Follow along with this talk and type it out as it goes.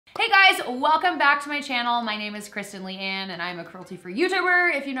Hey guys, welcome back to my channel. My name is KristenLeanne and I'm a cruelty-free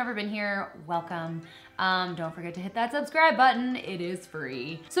YouTuber. If you've never been here, welcome. Don't forget to hit that subscribe button, it is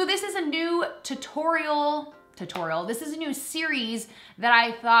free. So this is a new tutorial. This is a new series that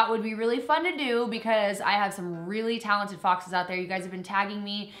I thought would be really fun to do because I have some really talented foxes out there. You guys have been tagging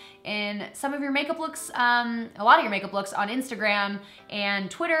me in some of your makeup looks, a lot of your makeup looks on Instagram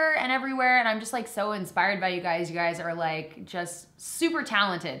and Twitter and everywhere, and I'm just like so inspired by you guys. You guys are like just super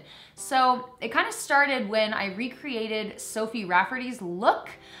talented. So it kind of started when I recreated Sophie Rafferty's look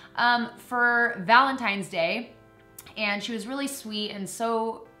for Valentine's Day, and she was really sweet and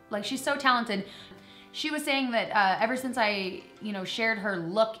so, like, she's so talented. She was saying that ever since I, shared her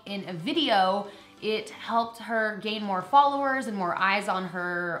look in a video, it helped her gain more followers and more eyes on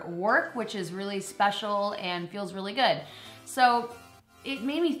her work, which is really special and feels really good. So it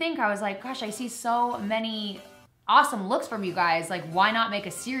made me think, I was like, gosh, I see so many awesome looks from you guys. Like, why not make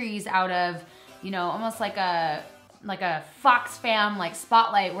a series out of, almost like a Fox fam like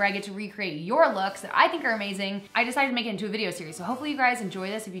spotlight where I get to recreate your looks that I think are amazing. I decided to make it into a video series. So hopefully you guys enjoy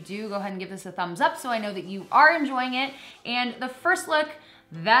this. If you do, go ahead and give this a thumbs up so I know that you are enjoying it. And the first look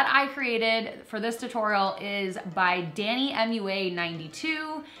that I created for this tutorial is by Danny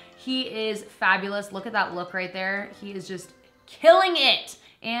MUA92. He is fabulous. Look at that look right there. He is just killing it.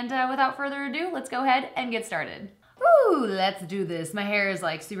 And without further ado, let's go ahead and get started. Ooh, let's do this. My hair is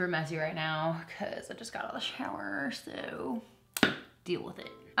like super messy right now because I just got out of the shower, so deal with it.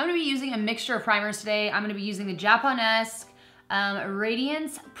 I'm gonna be using a mixture of primers today. I'm gonna be using the Japonesque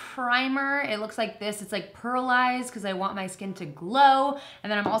Radiance primer. It looks like this. It's like pearlized because I want my skin to glow.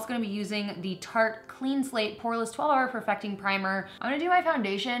 And then I'm also gonna be using the Tarte Clean Slate Poreless 12-Hour Perfecting Primer. I'm gonna do my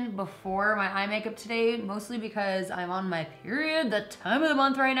foundation before my eye makeup today, mostly because I'm on my period, the time of the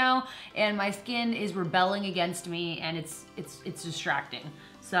month right now, and my skin is rebelling against me and it's distracting.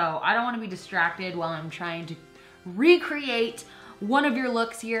 So I don't wanna be distracted while I'm trying to recreate one of your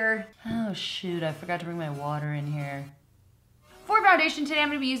looks here. Oh shoot, I forgot to bring my water in here. For foundation today, I'm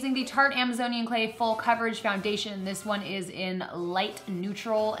going to be using the Tarte Amazonian Clay Full Coverage Foundation. This one is in light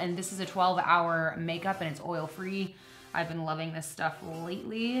neutral, and this is a 12-hour makeup, and it's oil-free. I've been loving this stuff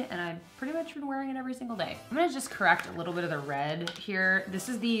lately, and I've pretty much been wearing it every single day. I'm going to just correct a little bit of the red here. This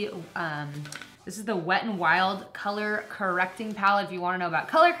is the Wet n Wild Color Correcting Palette. If you want to know about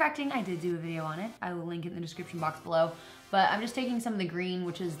color correcting, I did do a video on it. I will link it in the description box below. But I'm just taking some of the green,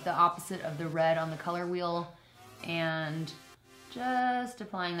 which is the opposite of the red on the color wheel, and just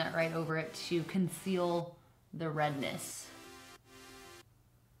applying that right over it to conceal the redness.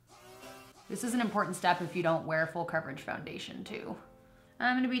 This is an important step if you don't wear full coverage foundation too.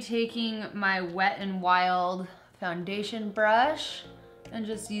 I'm gonna be taking my Wet n Wild foundation brush and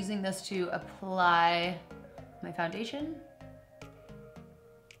just using this to apply my foundation.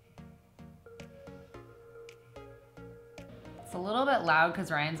 It's a little bit loud because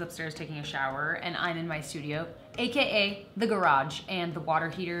Ryan's upstairs taking a shower and I'm in my studio, AKA the garage, and the water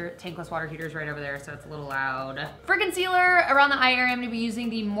heater, tankless water heater is right over there, so it's a little loud. For concealer around the eye area, I'm gonna be using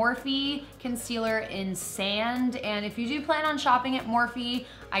the Morphe concealer in Sand. And if you do plan on shopping at Morphe,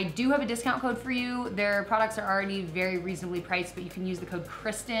 I do have a discount code for you. Their products are already very reasonably priced, but you can use the code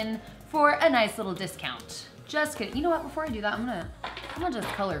Kristen for a nice little discount. Just kidding. You know what, before I do that, I'm gonna just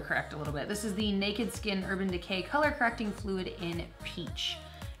color correct a little bit. This is the Naked Skin Urban Decay Color Correcting Fluid in Peach.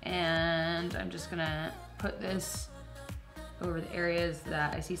 And I'm just gonna put this over the areas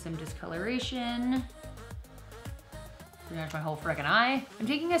that I see some discoloration. Pretty much my whole frickin' eye. I'm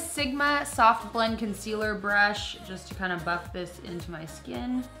taking a Sigma Soft Blend Concealer brush just to kind of buff this into my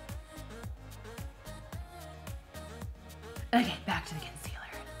skin. Okay, back to the concealer.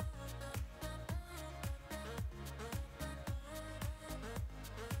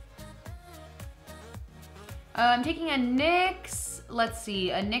 I'm taking a NYX, let's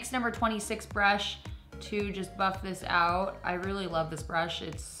see, a NYX number 26 brush to just buff this out. I really love this brush.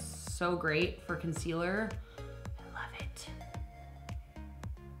 It's so great for concealer. I love it.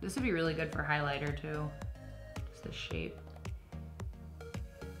 This would be really good for highlighter too. Just the shape.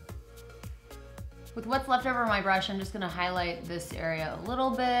 With what's left over my brush, I'm just gonna highlight this area a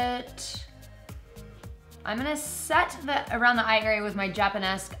little bit. I'm gonna set around the eye area with my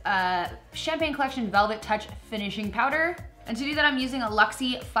Japonesque Champagne Collection Velvet Touch Finishing Powder. And to do that, I'm using a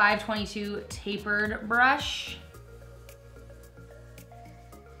Luxie 522 tapered brush.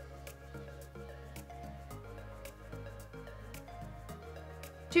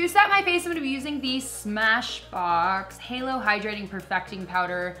 To set my face, I'm gonna be using the Smashbox Halo Hydrating Perfecting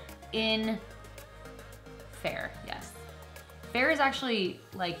Powder in Fair, yes. Fair is actually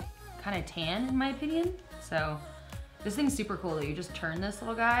like kind of tan in my opinion. So This thing's super cool though. You just turn this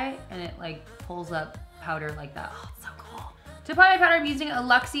little guy and it like pulls up powder like that. Oh, it's so cool. To apply my powder, I'm using a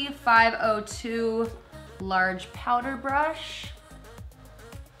Luxie 502 large powder brush.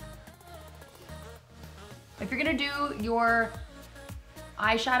 If you're gonna do your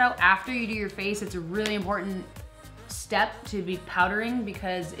eyeshadow after you do your face, it's a really important step to be powdering,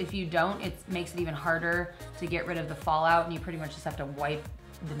 because if you don't, it makes it even harder to get rid of the fallout, and you pretty much just have to wipe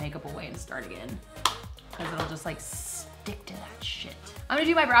the makeup away and start again, because it'll just like stick to that shit. I'm gonna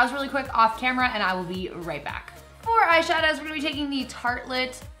do my brows really quick off camera and I will be right back. For eyeshadows, we're gonna be taking the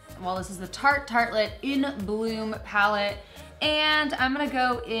Tartelette, well, this is the Tarte Tartelette In Bloom palette, and I'm gonna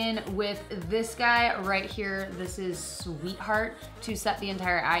go in with this guy right here. This is Sweetheart, to set the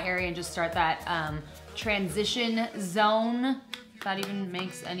entire eye area and just start that transition zone. If that even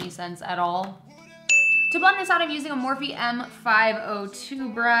makes any sense at all. To blend this out, I'm using a Morphe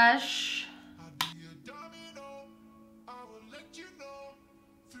M502 brush.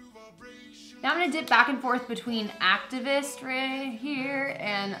 Now I'm gonna dip back and forth between Activist right here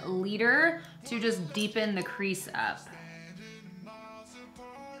and Leader to just deepen the crease up.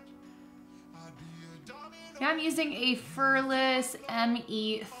 Now I'm using a Furless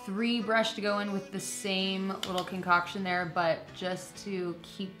ME3 brush to go in with the same little concoction there, but just to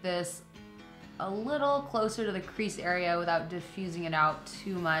keep this a little closer to the crease area without diffusing it out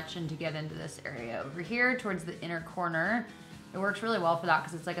too much, and to get into this area over here towards the inner corner. It works really well for that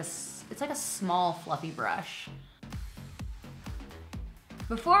because it's like a small fluffy brush.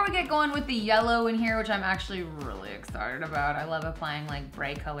 Before we get going with the yellow in here, which I'm actually really excited about, I love applying like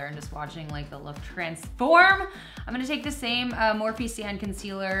bright color and just watching like the look transform. I'm gonna take the same Morphe Sand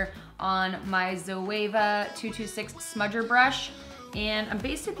Concealer on my Zoeva 226 smudger brush, and I'm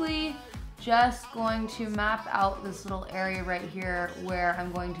basically just going to map out this little area right here where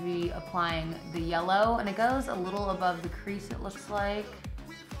I'm going to be applying the yellow, and it goes a little above the crease, it looks like.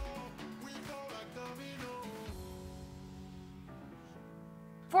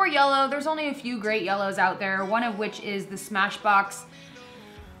 For yellow, there's only a few great yellows out there, one of which is the Smashbox.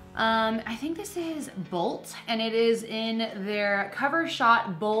 I think this is Bolt, and it is in their Cover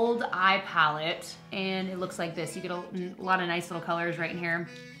Shot Bold Eye Palette, and it looks like this. You get a lot of nice little colors right in here.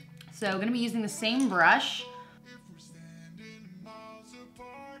 So I'm gonna be using the same brush.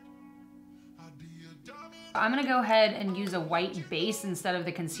 I'm gonna go ahead and use a white base instead of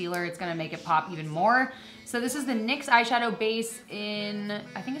the concealer. It's gonna make it pop even more. So this is the NYX eyeshadow base in,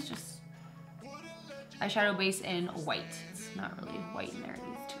 I think it's just eyeshadow base in white. It's not really white in there, it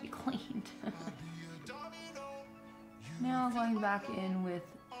needs to be cleaned. Now going back in with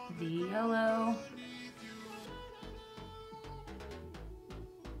the yellow.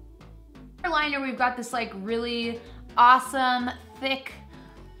 Liner, we've got this like really awesome, thick,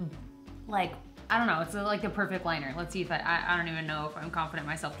 like, I don't know, it's like the perfect liner. Let's see if I don't even know if I'm confident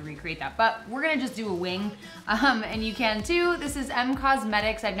myself to recreate that, but we're gonna just do a wing, and you can too. This is M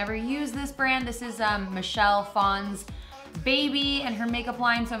Cosmetics. I've never used this brand. This is Michelle Phan's baby and her makeup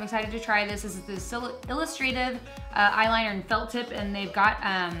line, so I'm excited to try this. This is the Illustrative eyeliner in Feltip, and they've got,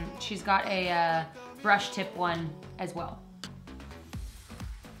 she's got a brush tip one as well.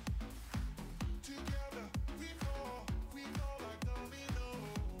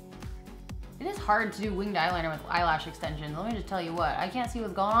 It is hard to do winged eyeliner with eyelash extensions. Let me just tell you what, I can't see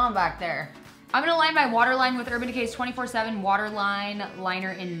what's going on back there. I'm gonna line my waterline with Urban Decay's 24/7 Waterline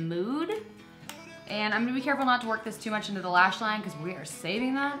Liner in Mood. And I'm gonna be careful not to work this too much into the lash line because we are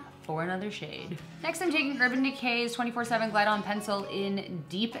saving that for another shade. Next, I'm taking Urban Decay's 24/7 Glide On Pencil in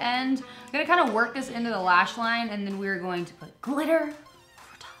Deep End. I'm gonna kind of work this into the lash line, and then we're going to put glitter.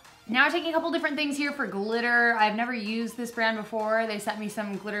 Now taking a couple different things here for glitter. I've never used this brand before. They sent me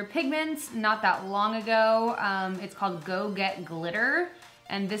some glitter pigments not that long ago. It's called Go Get Glitter.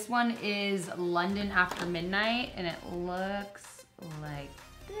 And this one is London After Midnight, and it looks like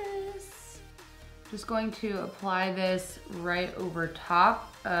this. Just going to apply this right over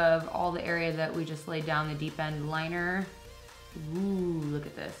top of all the area that we just laid down the deep end liner. Ooh, look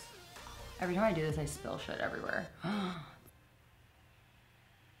at this. Every time I do this, I spill shit everywhere.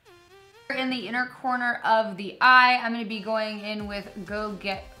 In the inner corner of the eye, I'm gonna be going in with Go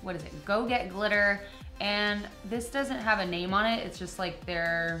Get Glitter, and this doesn't have a name on it, it's just like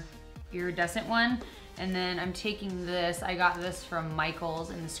their iridescent one. And then I'm taking this, I got this from Michael's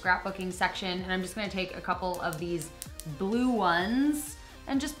in the scrapbooking section, and I'm just gonna take a couple of these blue ones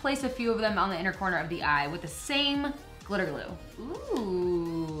and just place a few of them on the inner corner of the eye with the same glitter glue.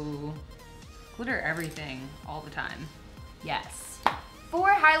 Ooh, glitter everything all the time, yes. For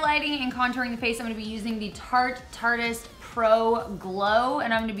highlighting and contouring the face, I'm gonna be using the Tarte Tarteist Pro Glow,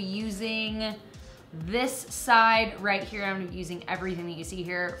 and I'm gonna be using this side right here, I'm gonna be using everything that you see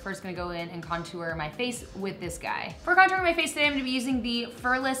here. First gonna go in and contour my face with this guy. For contouring my face today, I'm gonna be using the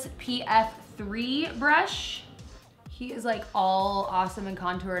Poreless PF3 brush. He is like all awesome and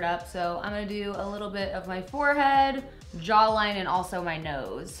contoured up, so I'm gonna do a little bit of my forehead, jawline, and also my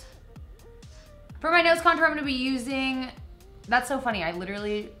nose. For my nose contour, I'm gonna be using, that's so funny, I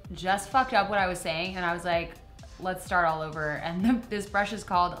literally just fucked up what I was saying, and I was like, let's start all over, and this brush is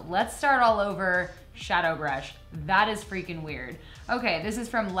called Let's Start All Over Shadow Brush. That is freaking weird. Okay, this is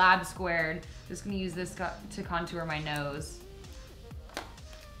from Lab Squared. Just gonna use this to contour my nose.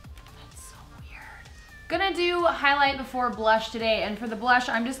 That's so weird. Gonna do highlight before blush today, and for the blush,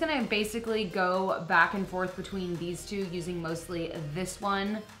 I'm just gonna basically go back and forth between these two using mostly this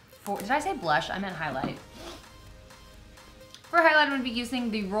one. Did I say blush? I meant highlight. For highlight, I'm gonna be using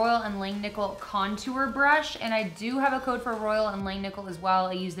the Royal & Langnickel Contour Brush, and I do have a code for Royal & Langnickel as well.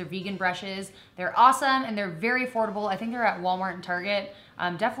 I use their vegan brushes. They're awesome and they're very affordable. I think they're at Walmart and Target,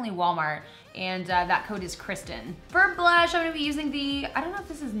 definitely Walmart, and that code is Kristen. For blush, I'm gonna be using the, I don't know if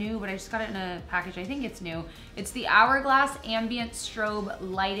this is new, but I just got it in a package. I think it's new. It's the Hourglass Ambient Strobe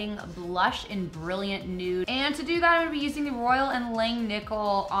Lighting Blush in Brilliant Nude. And to do that, I'm gonna be using the Royal &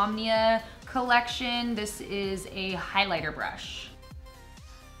 Langnickel Omnia collection. This is a highlighter brush.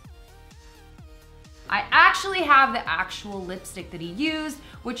 I actually have the actual lipstick that he used,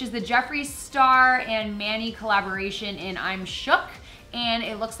 which is the Jeffree Star and Manny collaboration in I'm Shook, and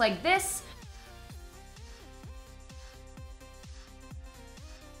it looks like this.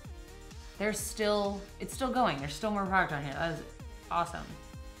 It's still going. There's still more product on here. That is awesome.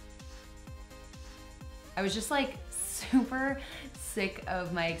 I was just like super sick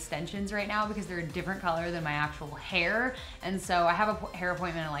of my extensions right now because they're a different color than my actual hair, and so I have a hair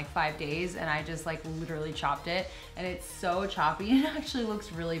appointment in like 5 days, and I just like literally chopped it, and it's so choppy. It actually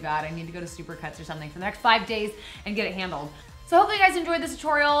looks really bad. I need to go to Supercuts or something for the next 5 days and get it handled. So hopefully you guys enjoyed this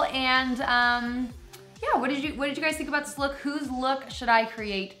tutorial, and yeah, what did you guys think about this look? Whose look should I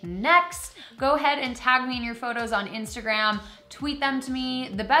create next? Go ahead and tag me in your photos on Instagram, tweet them to me.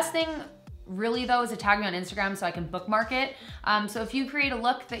 The best thing really though is to tag me on Instagram so I can bookmark it. So if you create a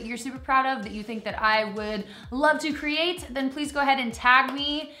look that you're super proud of, that you think that I would love to create, then please go ahead and tag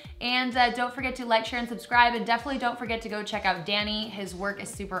me. And don't forget to like, share, and subscribe. And definitely don't forget to go check out Danny. His work is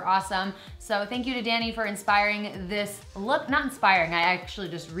super awesome. So thank you to Danny for inspiring this look. Not inspiring, I actually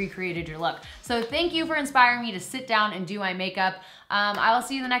just recreated your look. So thank you for inspiring me to sit down and do my makeup. I will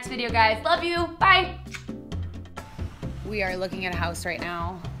see you in the next video, guys. Love you, bye. We are looking at a house right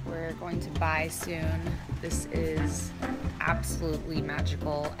now. We're going to buy soon. This is absolutely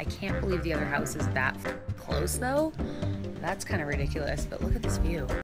magical. I can't believe the other house is that close though. That's kind of ridiculous, but look at this view.